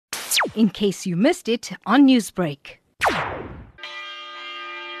in case you missed it on Newsbreak.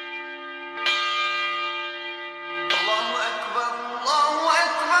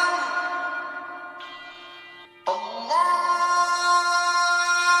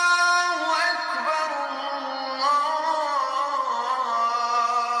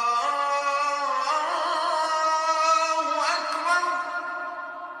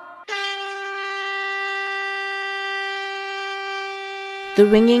 The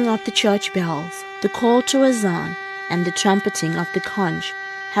ringing of the church bells, the call to azan, and the trumpeting of the conch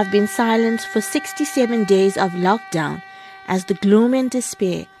have been silenced for 67 days of lockdown as the gloom and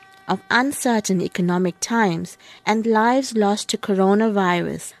despair of uncertain economic times and lives lost to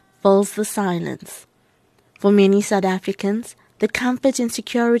coronavirus fills the silence. For many South Africans, the comfort and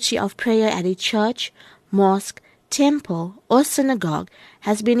security of prayer at a church, mosque, temple, or synagogue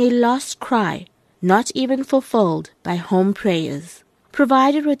has been a lost cry, not even fulfilled by home prayers.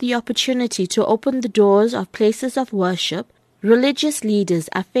 Provided with the opportunity to open the doors of places of worship, religious leaders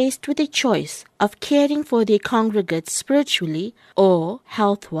are faced with a choice of caring for their congregates spiritually or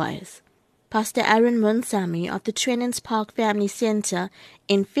health-wise. Pastor Aaron Munsami of the Twinens Park Family Center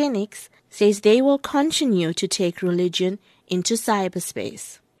in Phoenix says they will continue to take religion into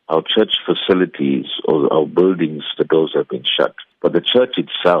cyberspace. Our church facilities or our buildings, the doors have been shut, but the church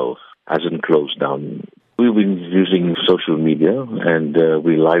itself hasn't closed down. We've been using social media and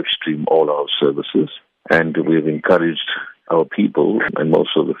we live stream all our services, and we've encouraged our people and most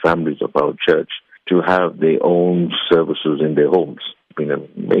of the families of our church to have their own services in their homes. It's been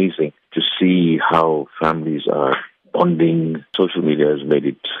amazing to see how families are bonding. Social media has made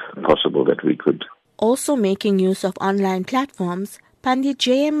it possible that we could. Also making use of online platforms, Pandit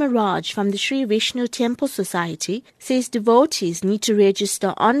J.M. Miraj from the Sri Vishnu Temple Society says devotees need to register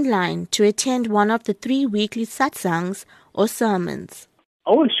online to attend one of the 3 weekly satsangs or sermons.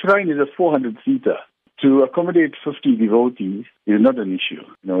 Our shrine is a 400-seater. To accommodate 50 devotees is not an issue.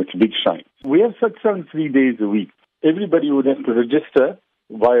 It's a big shrine. We have satsang 3 days a week. Everybody would have to register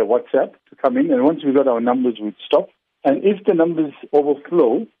via WhatsApp to come in, and once we got our numbers, we'd stop. And if the numbers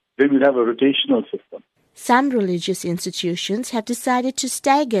overflow, then we'd have a rotational system. Some religious institutions have decided to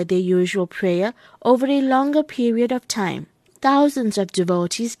stagger their usual prayer over a longer period of time. Thousands of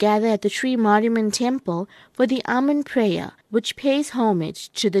devotees gather at the Sri Mariamman Temple for the Aman prayer, which pays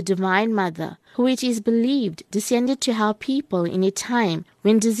homage to the Divine Mother, who it is believed descended to help people in a time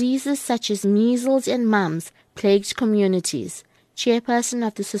when diseases such as measles and mumps plagued communities. Chairperson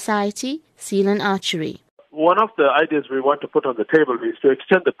of the society, Seelan Archery. One of the ideas we want to put on the table is to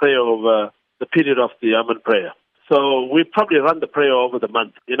extend the prayer over the period of the Aman prayer. So we probably run the prayer over the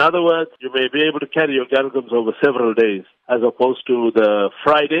month. In other words, you may be able to carry your galgams over several days as opposed to the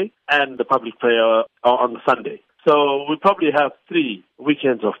Friday and the public prayer on the Sunday. So we probably have 3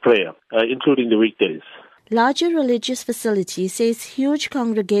 weekends of prayer, including the weekdays. Larger religious facilities says huge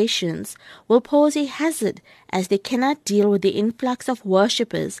congregations will pose a hazard as they cannot deal with the influx of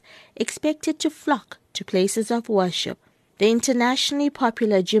worshippers expected to flock to places of worship. The internationally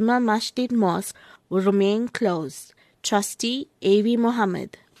popular Jummah Masjid Mosque will remain closed. Trustee A.V.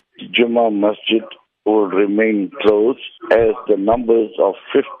 Mohammed. Jummah Masjid will remain closed as the numbers of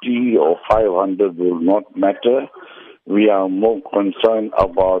 50 or 500 will not matter. We are more concerned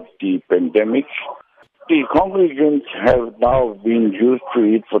about the pandemic. The congregants have now been used to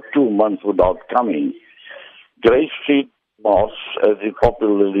it for 2 months without coming. Grey Street Mosque, as it's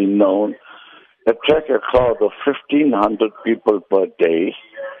popularly known, attract a crowd of 1,500 people per day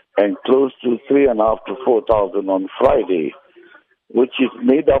and close to 3,500 to 4,000 on Friday, which is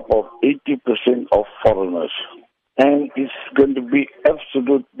made up of 80% of foreigners. And it's going to be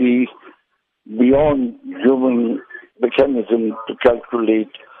absolutely beyond human mechanism to calculate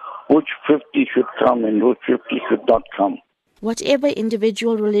which 50 should come and which 50 should not come. Whatever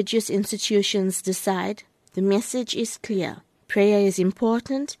individual religious institutions decide, the message is clear. Prayer is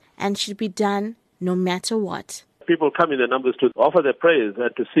important and should be done no matter what. People come in their numbers to offer their prayers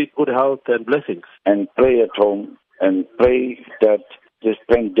and to seek good health and blessings. And pray at home and pray that this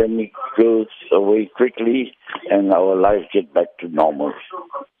pandemic goes away quickly and our lives get back to normal.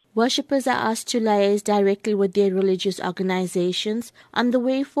 Worshippers are asked to liaise directly with their religious organizations on the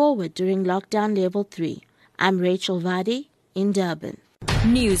way forward during lockdown level 3. I'm Rachel Vadi in Durban.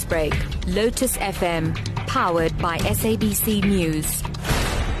 Newsbreak, Lotus FM, powered by SABC News.